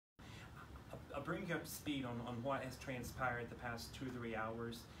you up to speed on what has transpired the past 2 or 3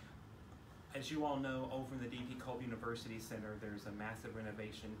 hours. As you all know, over in the D.P. Kolb University Center, there's a massive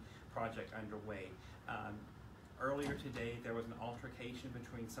renovation project underway. Earlier today, there was an altercation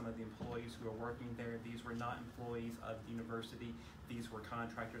between some of the employees who are working there. These were not employees of the university. These were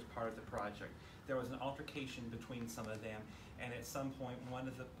contractors, part of the project. There was an altercation between some of them, and at some point, one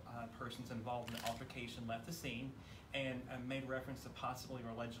of the persons involved in the altercation left the scene and made reference to possibly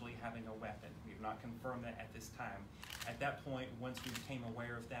or allegedly having a weapon. We have not confirmed that at this time. At that point, once we became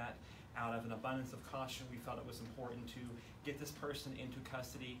aware of that, out of an abundance of caution, we felt it was important to get this person into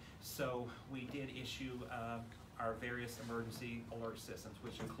custody, so we did issue our various emergency alert systems,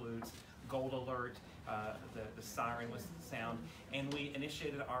 which includes Gold Alert, the siren was sound, and we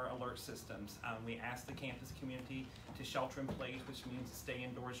initiated our alert systems. We asked the campus community to shelter in place, which means to stay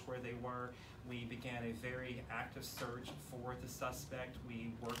indoors where they were. We began a very active search for the suspect.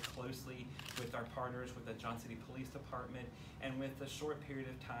 We worked closely with our partners with the Johnson City Police Department, and with a short period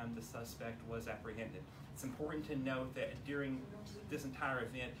of time, the suspect was apprehended. It's important to note that during this entire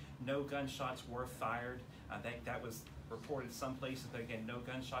event, no gunshots were fired. That was reported some places, but again, no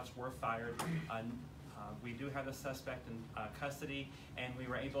gunshots were fired. We do have the suspect in custody, and we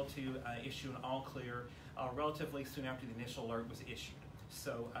were able to issue an all clear relatively soon after the initial alert was issued.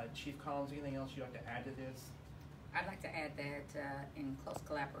 So, Chief Collins, anything else you'd like to add to this? I'd like to add that in close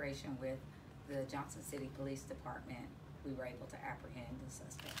collaboration with the Johnson City Police Department, we were able to apprehend the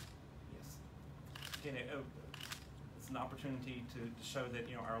suspect. Yes. Again, it's an opportunity to show that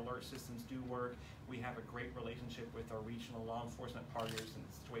our alert systems do work. We have a great relationship with our regional law enforcement partners, and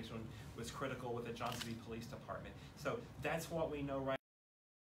the situation was critical with the Johnson City Police Department. So that's what we know right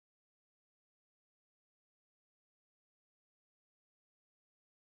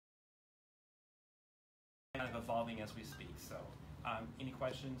now, kind of evolving as we speak. So any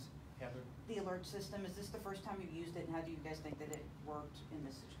questions, Heather? The alert system, is this the first time you've used it, and how do you guys think that it worked in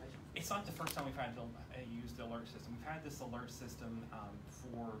this situation? It's not the first time we've had to use the alert system. We've had this alert system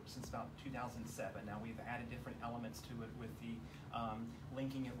since about 2007. Now we've added different elements to it with the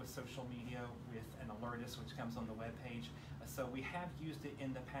linking it with social media, with an alertus which comes on the web page. So we have used it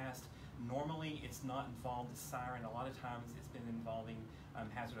in the past. Normally it's not involved the siren. A lot of times it's been involving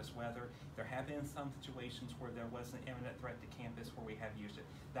hazardous weather. There have been some situations where there was an imminent threat to campus where we have used it.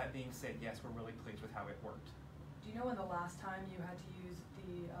 That being said, yes, we're really pleased with how it worked. Do you know when the last time you had to use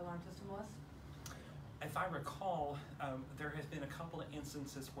the alarm system was? If I recall, there has been a couple of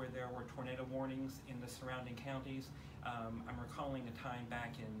instances where there were tornado warnings in the surrounding counties. I'm recalling a time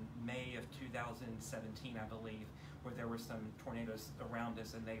back in May of 2017, I believe, where there were some tornadoes around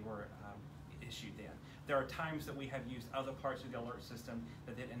us and they were issued then. There are times that we have used other parts of the alert system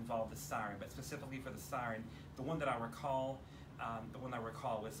that didn't involve the siren, but specifically for the siren, the one I recall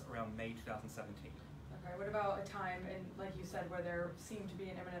was around May 2017. Okay, what about a time, like you said, where there seemed to be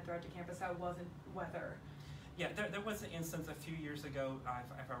an imminent threat to campus that wasn't weather? Yeah, there was an instance a few years ago,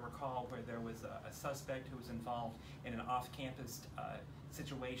 if I recall, where there was a suspect who was involved in an off-campus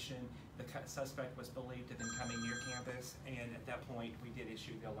situation. The suspect was believed to have been coming near campus, and at that point, we did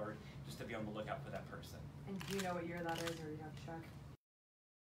issue the alert just to be on the lookout for that person. And do you know what year that is, or you have to check?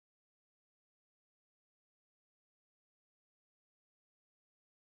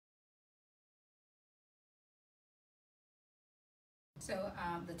 So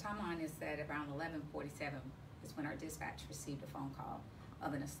the timeline is that around 11:47 is when our dispatch received a phone call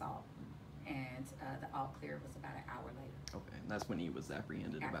of an assault, and the all clear was about an hour later. Okay, and that's when he was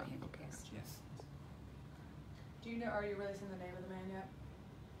apprehended. Okay. Yes. Yes. Do you know, are you releasing the name of the man yet?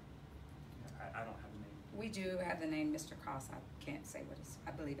 I don't have the name. We do have the name Mr. Koss. I can't say what it's,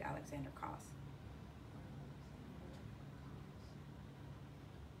 I believe Alexander Koss.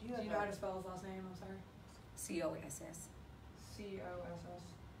 Do you know how to spell his last name? I'm sorry. C-O-S-S. C-O-S-S.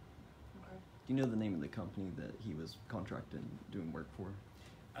 Okay. Do you know the name of the company that he was contracted doing work for?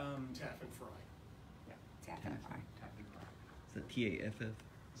 Taff and Fry. Yeah. Taff and Fry. Taff and Fry. Is that T-A-F-F?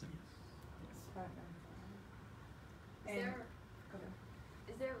 Is it? Okay.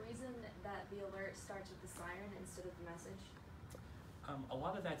 Is there a reason that the alert starts with the siren instead of the message? A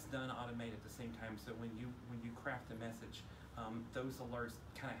lot of that's done automated at the same time. So when you craft the message, those alerts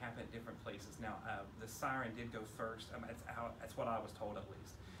kind of happen at different places. Now, the siren did go first. That's what I was told, at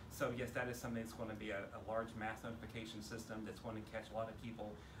least. So yes, that is something that's going to be a large mass notification system that's going to catch a lot of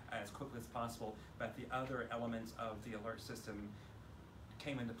people as quickly as possible. But the other elements of the alert system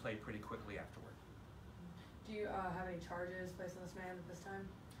came into play pretty quickly afterward. Do you have any charges placed on this man at this time?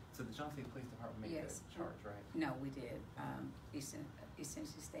 So the Johnson City Police Department made Yes. the charge, right? No, we did. Eastern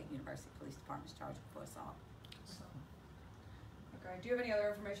State University Police Department's charged for assault. Okay, do you have any other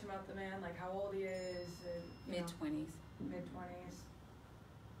information about the man, like how old he is? Mid-20s. Mid-20s.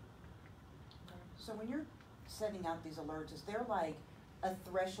 So when you're sending out these alerts, is there like a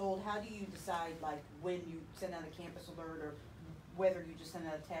threshold? How do you decide like when you send out a campus alert or whether you just send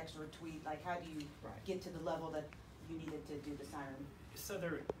out a text or a tweet? Like how do you get to the level that you needed to do the siren? So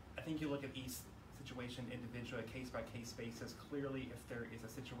I think you look at each situation individually, case by case basis. Clearly, if there is a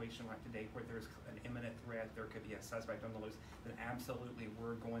situation like today where there's an imminent threat, there could be a suspect on the loose, then absolutely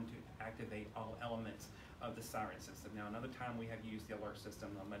we're going to activate all elements of the siren system. Now, another time we have used the alert system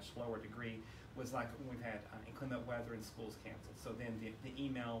on a much lower degree was like when we've had inclement weather and schools canceled. So then the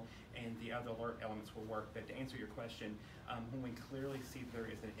email and the other alert elements will work. But to answer your question, when we clearly see there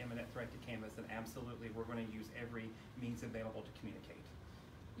is an imminent threat to campus, then absolutely we're going to use every means available to communicate.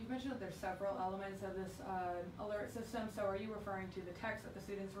 You mentioned that there's several elements of this alert system. So are you referring to the text that the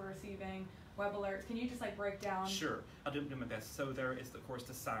students were receiving, web alerts? Can you just like break down? Sure, I'll do my best. So there is, of course,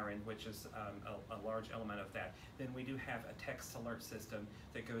 the siren, which is a large element of that. Then we do have a text alert system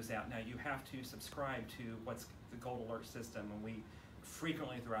that goes out. Now you have to subscribe to what's the Gold Alert system, and we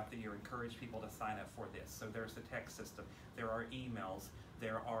frequently throughout the year encourage people to sign up for this. So there's the text system. There are emails.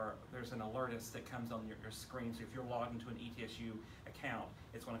 There's an alertist that comes on your screen. So if you're logged into an ETSU account,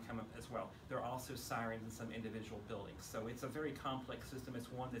 it's going to come up as well. There are also sirens in some individual buildings. So it's a very complex system.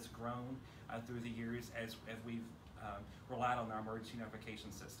 It's one that's grown through the years as we've relied on our emergency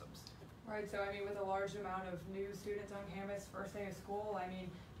notification systems. Right, so I mean with a large amount of new students on campus, first day of school, I mean,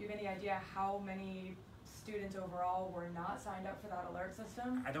 do you have any idea how many students overall were not signed up for that alert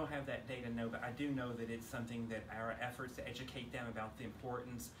system? I don't have that data, no, but I do know that it's something that our efforts to educate them about the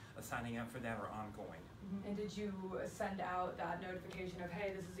importance of signing up for that are ongoing. Mm-hmm. And did you send out that notification of,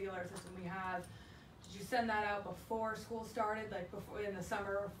 hey, this is the alert system we have? Did you send that out before school started, like before in the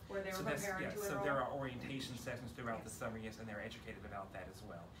summer where they were preparing to enroll? So there are orientation sessions throughout the summer, yes, and they're educated about that as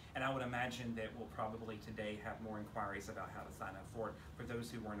well. And I would imagine that we'll probably today have more inquiries about how to sign up for it for those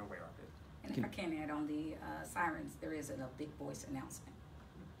who weren't aware of it. And if I can add on the sirens, there is a big voice announcement.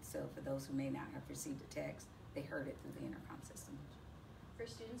 So for those who may not have received a text, they heard it through the intercom system. For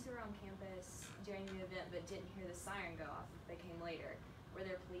students who were on campus during the event but didn't hear the siren go off if they came later, were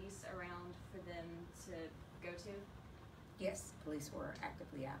there police around for them to go to? Yes, police were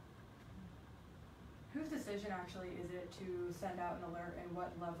actively out. Whose decision actually is it to send out an alert and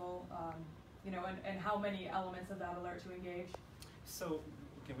what level, and how many elements of that alert to engage? So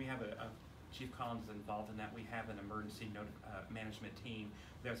we have a Chief Collins is involved in that. We have an emergency management team.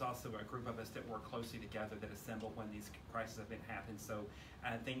 There's also a group of us that work closely together that assemble when these crises have been happening. So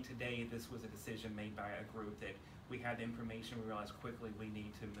I think today this was a decision made by a group that we had the information, we realized quickly we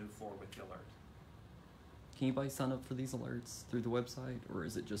need to move forward with the alert. Can anybody sign up for these alerts through the website, or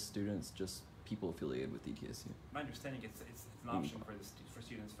is it just students, just people affiliated with ETSU? My understanding it's an option for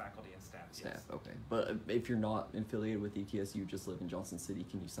students, faculty, and staff. Staff, yes. okay. But if you're not affiliated with ETSU, just live in Johnson City,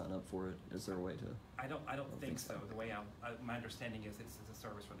 can you sign up for it? Is there a way to? I don't think so. The way my understanding is it's a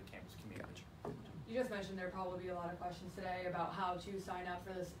service for the campus community. Gotcha. You just mentioned there'll probably be a lot of questions today about how to sign up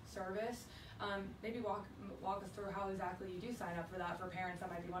for this service. Maybe walk us through how exactly you do sign up for that for parents that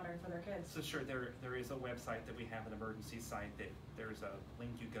might be wondering for their kids. So sure, there is a website that we have, an emergency site that there's a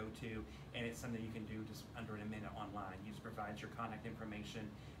link you go to, and it's something you can do just under a minute online. You just provide your contact information,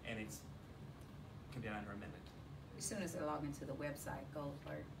 and it can be done under a minute. As soon as they log into the website, Gold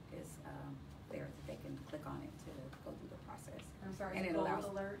Alert is there that they can click on it to go through the process. I'm sorry, And it Gold allows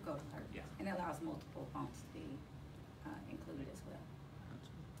Alert? Gold Alert. Yeah. And it allows multiple phones to be included as well.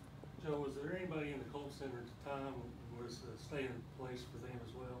 Joe, was there anybody in the Colt Center at the time was staying in place for them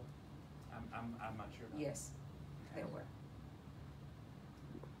as well? I'm not sure about Yes, there were.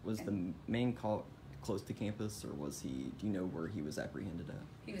 Was the main call close to campus, or was he? Do you know where he was apprehended at?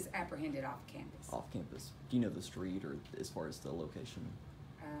 He was apprehended off campus. Off campus. Do you know the street, or as far as the location?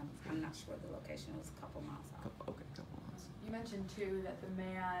 I'm not sure the location. It was a couple miles off. Okay, couple months. You mentioned too that the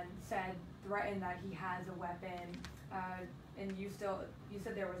man threatened that he has a weapon, and you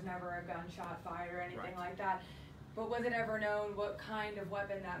said there was never a gunshot fired or anything Right. like that. But was it ever known what kind of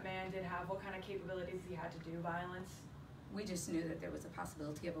weapon that man did have? What kind of capabilities he had to do violence? We just knew that there was a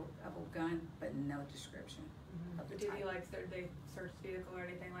possibility of a gun, but no description of the Did he type. they search the vehicle or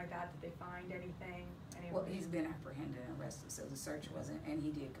anything like that? Did they find anything? Well, he's been apprehended and arrested, so the search wasn't, and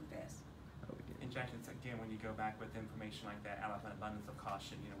he did confess. Oh, we did. And Jack, it's again, when you go back with information like that, out of an abundance of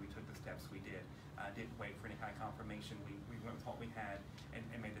caution, we took the steps we did. Didn't wait for any kind of confirmation. We went with what we had and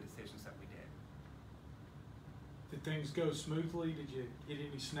made the decisions that we did. Did things go smoothly? Did you hit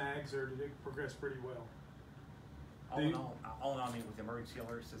any snags, or did it progress pretty well? All in all, with emergency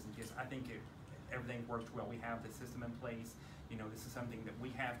alerts, I think everything worked well. We have the system in place. You know, this is something that we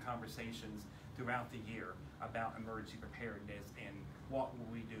have conversations throughout the year about emergency preparedness and what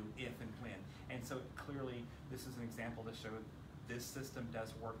will we do if and when. And so clearly, this is an example to show this system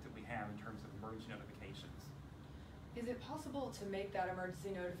does work that we have in terms of emergency notifications. Is it possible to make that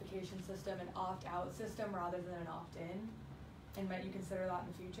emergency notification system an opt-out system rather than an opt-in? And might you consider that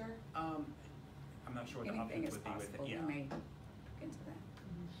in the future? I'm not sure what the Anything options is would be with possible, it. we Yeah. may look into that.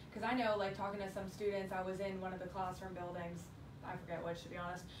 Because I know, like, talking to some students, I was in one of the classroom buildings, I forget which, to be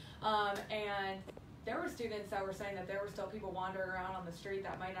honest, and there were students that were saying that there were still people wandering around on the street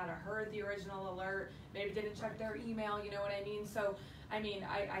that might not have heard the original alert, maybe didn't check their email, you know what I mean? So, I mean,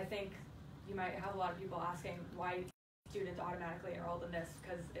 I think you might have a lot of people asking why students automatically enrolled in this,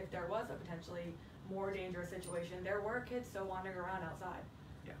 because if there was a potentially more dangerous situation, there were kids still wandering around outside.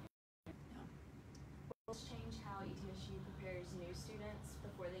 Yeah. Will this change how ETSU prepares new students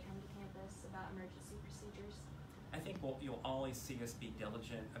before they come to campus about emergency procedures? I think you'll always see us be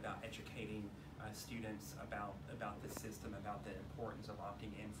diligent about educating students about the system, about the importance of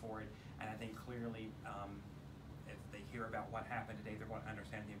opting in for it. And I think clearly, if they hear about what happened today, they're going to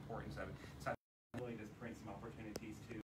understand the importance of it. So